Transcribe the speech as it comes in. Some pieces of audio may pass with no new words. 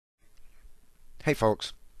Hey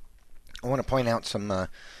folks, I want to point out some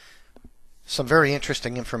very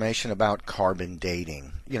interesting information about carbon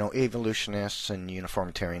dating. You know, evolutionists and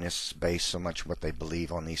uniformitarianists base so much of what they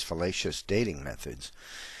believe on these fallacious dating methods,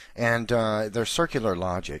 and their circular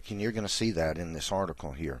logic, and you're going to see that in this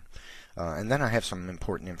article here. And then I have some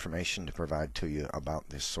important information to provide to you about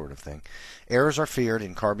this sort of thing. Errors are feared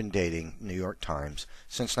in carbon dating, New York Times.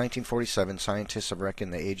 Since 1947, scientists have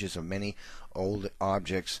reckoned the ages of many old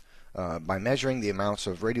objects by measuring the amounts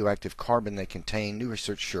of radioactive carbon they contain. New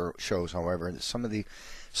research shows, however, that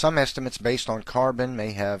some estimates based on carbon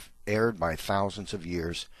may have erred by thousands of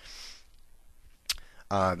years.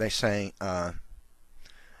 They say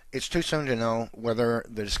it's too soon to know whether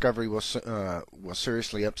the discovery will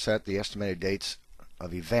seriously upset the estimated dates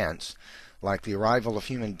of events, like the arrival of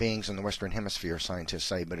human beings in the Western Hemisphere, scientists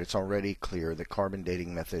say, but it's already clear that carbon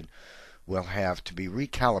dating method will have to be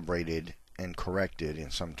recalibrated and corrected in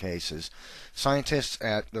some cases. Scientists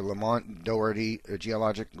at the Lamont Doherty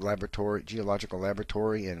Geological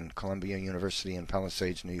Laboratory in Columbia University in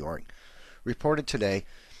Palisades, New York, reported today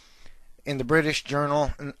in the British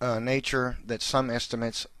journal Nature that some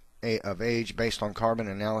estimates of age based on carbon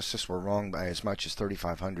analysis were wrong by as much as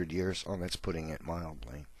 3,500 years. Oh, that's putting it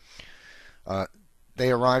mildly. They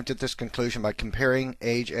arrived at this conclusion by comparing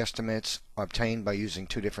age estimates obtained by using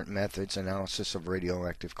two different methods: analysis of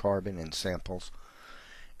radioactive carbon in samples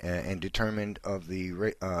and determination of the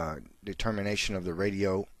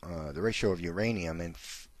ratio of uranium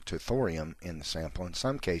to thorium in the sample. In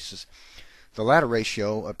some cases, the latter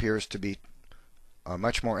ratio appears to be a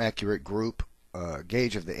much more accurate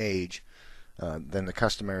gauge of the age than the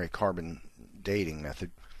customary carbon dating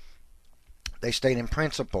method. They state, in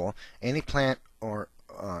principle, any plant or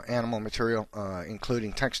animal material,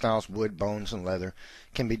 including textiles, wood, bones, and leather,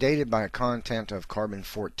 can be dated by a content of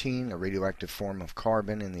carbon-14, a radioactive form of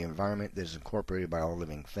carbon in the environment that is incorporated by all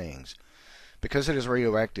living things. Because it is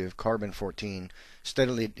radioactive, carbon-14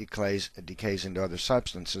 steadily decays into other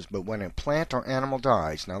substances, but when a plant or animal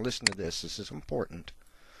dies, now listen to this is important.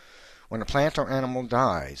 When a plant or animal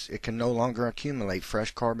dies, it can no longer accumulate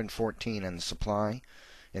fresh carbon-14, and the supply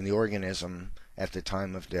in the organism at the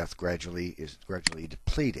time of death is gradually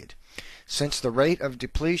depleted. Since the rate of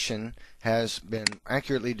depletion has been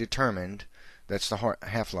accurately determined, that's the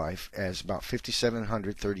half-life, as about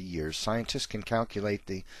 5,730 years, scientists can calculate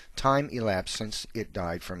the time elapsed since it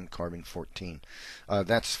died from carbon-14.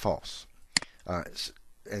 That's false.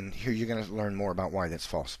 And here you're going to learn more about why that's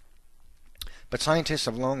false. But scientists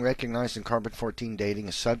have long recognized that carbon-14 dating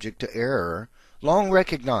is subject to error. Long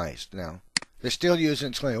recognized now. They still use it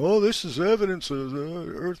and say, oh, this is evidence of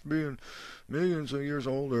the Earth being millions of years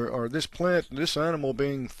old, or this animal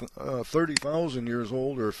being 30,000 years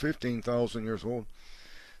old, or 15,000 years old.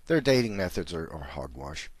 Their dating methods are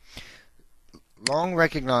hogwash. Long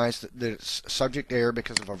recognized that it's subject to error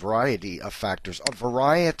because of a variety of factors,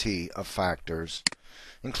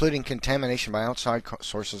 including contamination by outside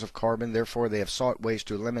sources of carbon. Therefore, they have sought ways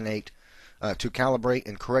to calibrate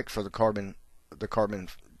and correct for the carbon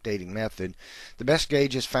dating method. The best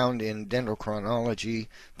gauge is found in dendrochronology,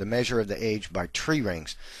 the measure of the age by tree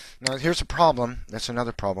rings. Now, here's a problem. That's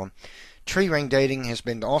another problem. Tree ring dating has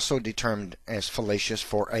been also determined as fallacious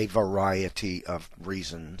for a variety of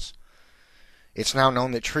reasons. It's now known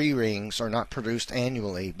that tree rings are not produced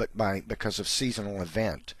annually, but because of seasonal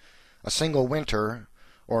event. A single winter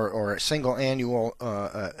or a single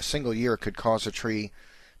year could cause a tree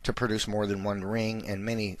to produce more than one ring, and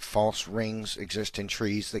many false rings exist in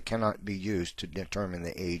trees that cannot be used to determine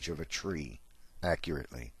the age of a tree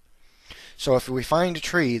accurately. So if we find a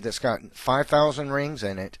tree that's got 5,000 rings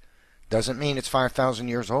in it, doesn't mean it's 5,000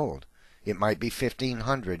 years old. It might be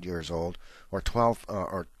 1,500 years old, or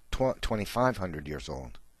 2,500 years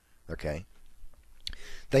old. Okay?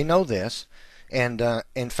 They know this, and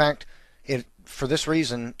in fact, for this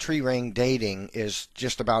reason, tree ring dating is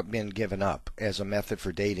just about been given up as a method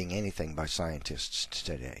for dating anything by scientists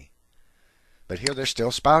today. But here they're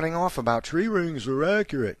still spouting off about tree rings are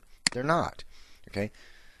accurate. They're not. Okay,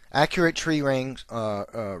 accurate tree rings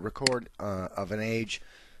record of an age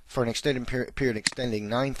for an extended period extending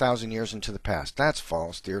 9,000 years into the past. That's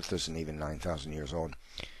false. The Earth isn't even 9,000 years old.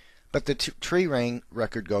 But the tree ring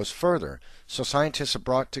record goes further. So scientists have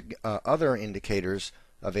brought to other indicators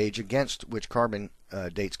of age against which carbon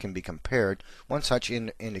dates can be compared. One such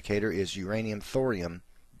indicator is uranium-thorium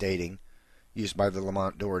dating used by the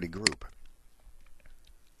Lamont Doherty group.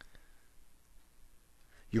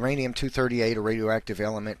 Uranium-238, a radioactive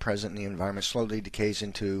element present in the environment, slowly decays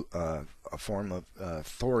into a form of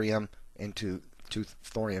thorium into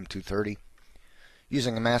thorium-230.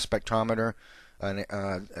 Using a mass spectrometer, an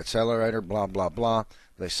accelerator, blah, blah, blah.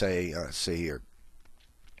 They say, see here,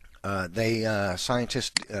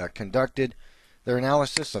 scientists conducted their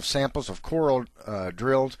analysis of samples of coral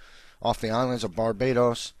drilled off the islands of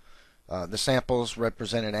Barbados. The samples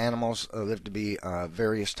represented animals lived to be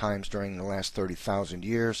various times during the last 30,000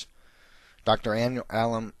 years. Dr.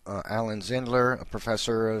 Alan Zindler, a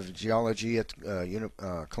professor of geology at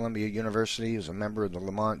Columbia University, who's a member of the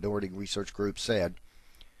Lamont Doherty Research Group, said,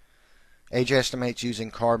 age estimates using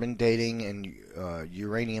carbon dating and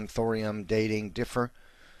uranium thorium dating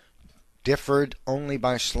differed only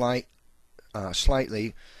by slightly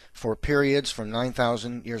for periods from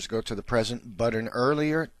 9,000 years ago to the present, but at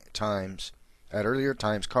earlier times,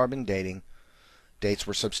 carbon dating dates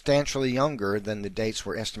were substantially younger than the dates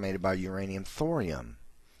were estimated by uranium thorium,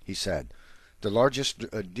 he said. The largest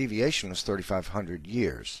deviation was 3,500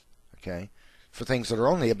 years, okay, for things that are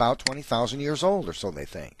only about 20,000 years old, or so they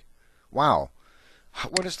think. Wow.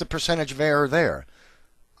 What is the percentage of error there?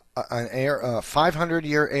 An error,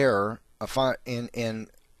 500-year error, a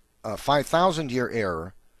 5,000-year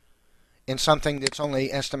error in something that's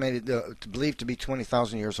only estimated believed to be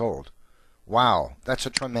 20,000 years old. Wow, that's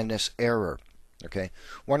a tremendous error. Okay.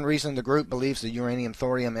 One reason the group believes the uranium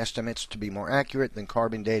thorium estimates to be more accurate than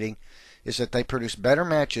carbon dating is that they produce better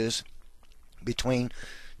matches between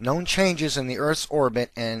known changes in the Earth's orbit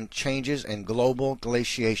and changes in global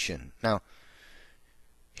glaciation. Now,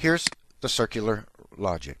 here's the circular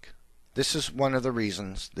logic. This is one of the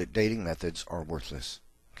reasons that dating methods are worthless.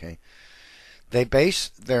 Okay. They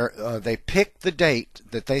pick the date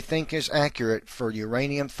that they think is accurate for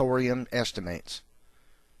uranium thorium estimates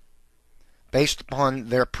based upon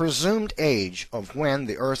their presumed age of when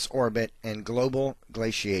the Earth's orbit and global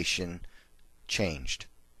glaciation changed.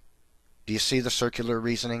 Do you see the circular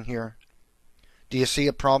reasoning here? Do you see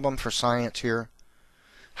a problem for science here?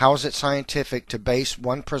 How is it scientific to base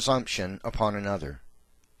one presumption upon another?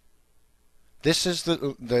 This is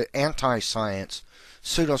the anti-science,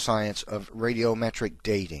 pseudoscience of radiometric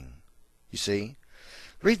dating. You see?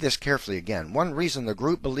 Read this carefully again. One reason the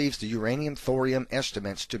group believes the uranium thorium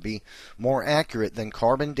estimates to be more accurate than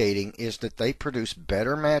carbon dating is that they produce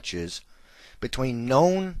better matches between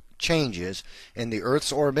known changes in the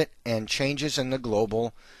Earth's orbit and changes in the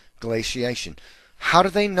global glaciation. How do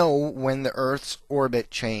they know when the Earth's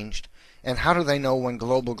orbit changed, and how do they know when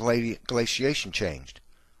global glaciation changed?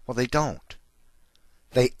 Well, they don't.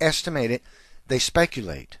 They estimate it, they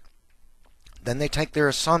speculate. Then they take their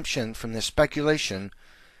assumption from the speculation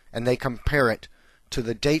and they compare it to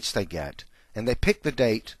the dates they get, and they pick the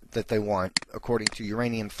date that they want according to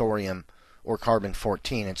uranium thorium or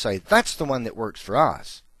carbon-14 and say, that's the one that works for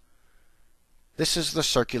us. This is the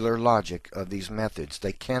circular logic of these methods.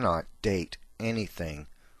 They cannot date anything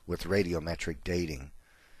with radiometric dating.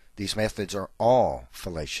 These methods are all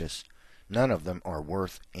fallacious. None of them are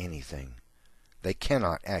worth anything. They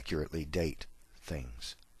cannot accurately date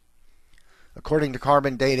things. According to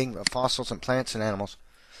carbon dating of fossils and plants and animals,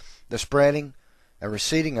 the spreading and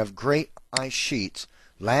receding of great ice sheets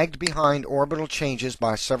lagged behind orbital changes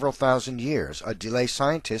by several thousand years, a delay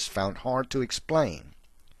scientists found hard to explain.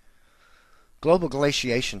 Global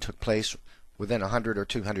glaciation took place within 100 or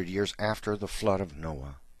 200 years after the flood of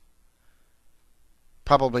Noah.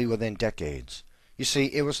 Probably within decades. You see,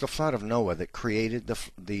 it was the flood of Noah that created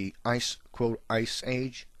the ice, quote, ice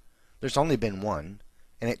age. There's only been one,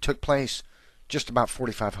 and it took place just about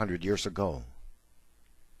 4,500 years ago.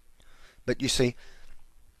 But you see,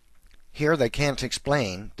 here they can't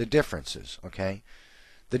explain the differences, okay?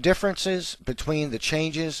 The differences between the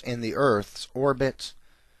changes in the Earth's orbits,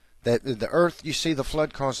 that the Earth, you see, the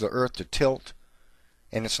flood caused the Earth to tilt,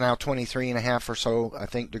 and it's now 23.5 or so, I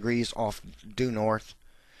think, degrees off due north,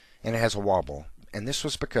 and it has a wobble. And this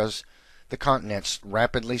was because the continents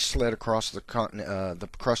rapidly slid across the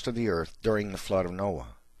crust of the Earth during the flood of Noah.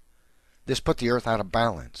 This put the Earth out of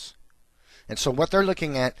balance. And so what they're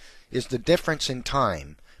looking at is the difference in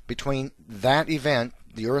time between that event,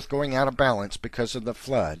 the Earth going out of balance because of the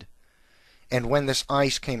flood, and when this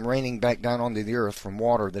ice came raining back down onto the Earth from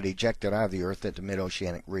water that ejected out of the Earth at the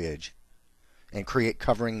mid-oceanic ridge and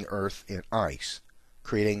covering the Earth in ice,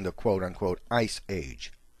 creating the quote-unquote ice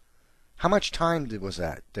age. How much time was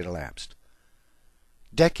that elapsed?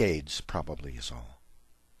 Decades, probably, is all.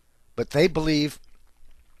 But they believe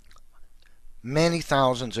many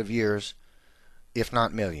thousands of years, if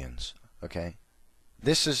not millions. Okay,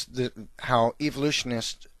 this is how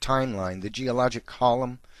evolutionist timeline, the geologic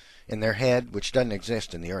column in their head, which doesn't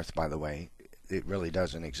exist in the Earth, by the way. It really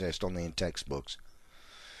doesn't exist, only in textbooks.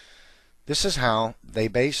 This is how they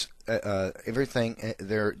base everything.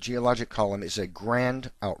 Their geologic column is a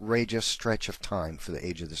grand, outrageous stretch of time for the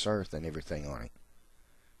age of this Earth and everything on it.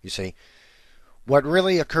 You see, what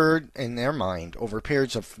really occurred in their mind over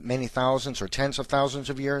periods of many thousands or tens of thousands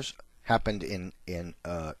of years happened in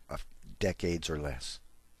decades or less.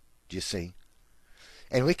 Do you see?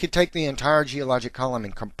 And we could take the entire geologic column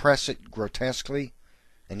and compress it grotesquely,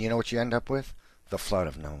 and you know what you end up with? The flood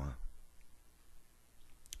of Noah.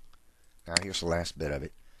 Now here's the last bit of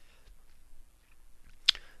it.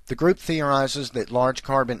 The group theorizes that large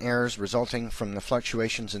carbon errors resulting from the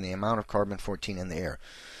fluctuations in the amount of carbon-14 in the air.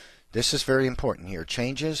 This is very important here.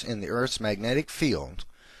 Changes in the Earth's magnetic field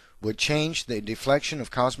would change the deflection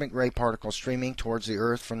of cosmic ray particles streaming towards the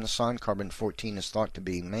Earth from the Sun. Carbon-14 is thought to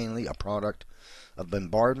be mainly a product of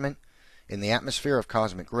bombardment in the atmosphere of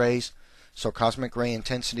cosmic rays, so cosmic ray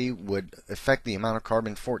intensity would affect the amount of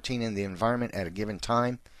carbon-14 in the environment at a given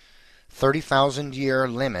time. 30,000 year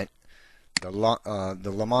limit. The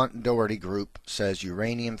Lamont-Doherty group says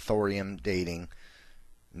uranium-thorium dating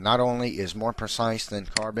not only is more precise than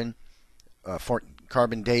carbon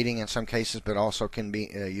dating in some cases, but also can be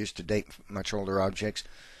used to date much older objects.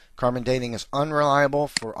 Carbon dating is unreliable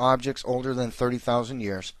for objects older than 30,000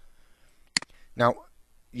 years. Now,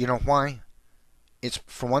 you know why? It's,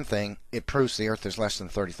 for one thing, it proves the Earth is less than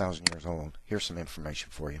 30,000 years old. Here's some information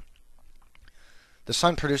for you. The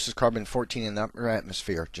Sun produces carbon-14 in the upper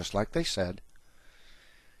atmosphere, just like they said,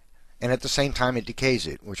 and at the same time it decays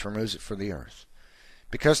it, which removes it from the Earth.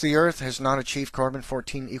 Because the Earth has not achieved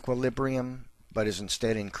carbon-14 equilibrium, but is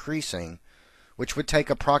instead increasing, which would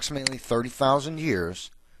take approximately 30,000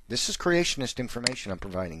 years, this is creationist information I'm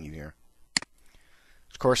providing you here.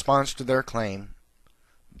 It corresponds to their claim,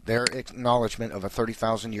 their acknowledgement of a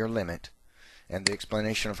 30,000 year limit, and the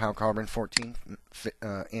explanation of how carbon-14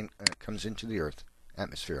 comes into the Earth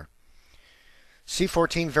atmosphere.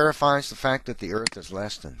 C-14 verifies the fact that the Earth is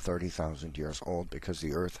less than 30,000 years old because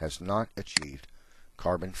the Earth has not achieved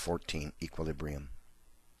carbon-14 equilibrium.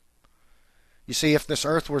 You see, if this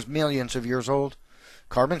Earth was millions of years old,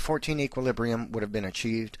 carbon-14 equilibrium would have been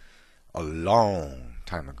achieved a long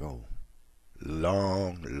time ago.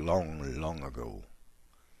 Long, long, long ago.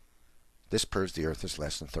 This proves the Earth is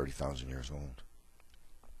less than 30,000 years old.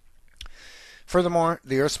 Furthermore,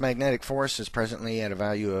 the Earth's magnetic force is presently at a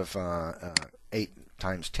value of 8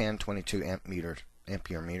 times 10, 22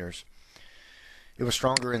 ampere meters. It was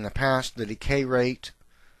stronger in the past. The decay rate,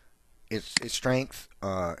 its strength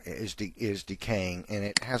is decaying, and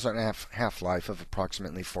it has a half-life of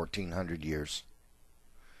approximately 1,400 years.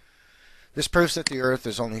 This proves that the Earth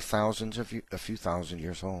is only a few thousand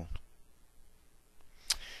years old.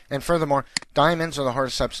 And furthermore, diamonds are the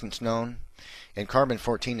hardest substance known, and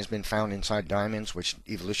carbon-14 has been found inside diamonds, which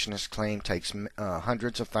evolutionists claim takes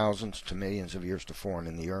hundreds of thousands to millions of years to form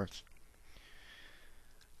in the Earth.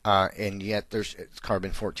 And yet there's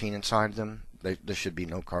carbon-14 inside them. There should be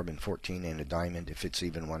no carbon-14 in a diamond if it's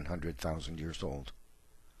even 100,000 years old.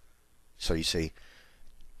 So you see,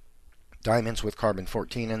 diamonds with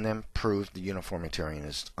carbon-14 in them prove the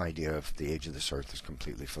uniformitarianist idea of the age of this Earth is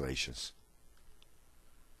completely fallacious.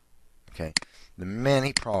 Okay, the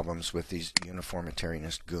many problems with these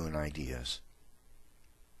uniformitarianist goon ideas.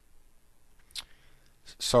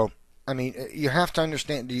 So, I mean, you have to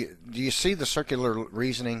understand, do you see the circular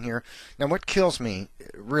reasoning here? Now, what kills me,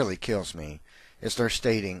 really kills me, is their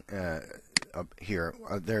stating here,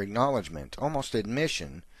 their acknowledgement, almost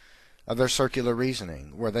admission, of their circular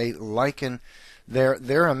reasoning, where they liken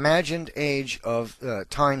their imagined age of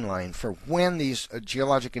timeline for when these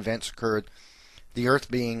geologic events occurred, the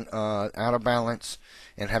Earth being out of balance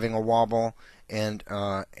and having a wobble, and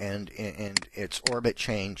its orbit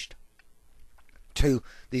changed, to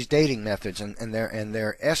these dating methods, and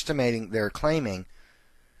they're estimating, they're claiming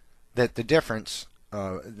that the difference,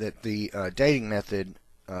 that the dating method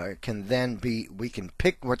can then be, we can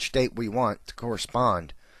pick which date we want to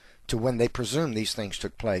correspond to when they presume these things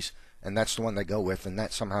took place, and that's the one they go with, and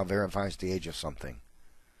that somehow verifies the age of something.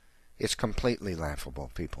 It's completely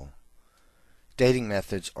laughable, people. Dating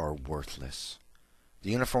methods are worthless.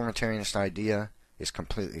 The uniformitarianist idea is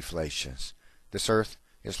completely fallacious. This Earth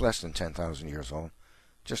is less than 10,000 years old,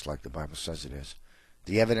 just like the Bible says it is.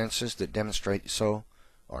 The evidences that demonstrate so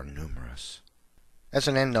are numerous. As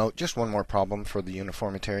an end note, just one more problem for the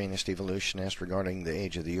uniformitarianist evolutionist regarding the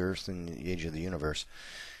age of the Earth and the age of the universe.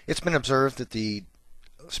 It's been observed that the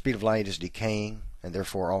speed of light is decaying, and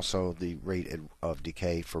therefore also the rate of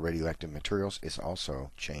decay for radioactive materials is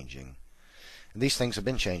also changing. And these things have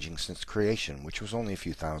been changing since creation, which was only a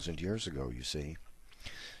few thousand years ago, you see.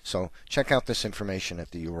 So check out this information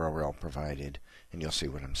at the URL provided, and you'll see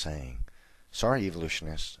what I'm saying. Sorry,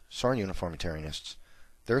 evolutionists. Sorry, uniformitarianists.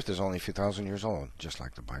 The Earth is only a few thousand years old, just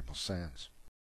like the Bible says.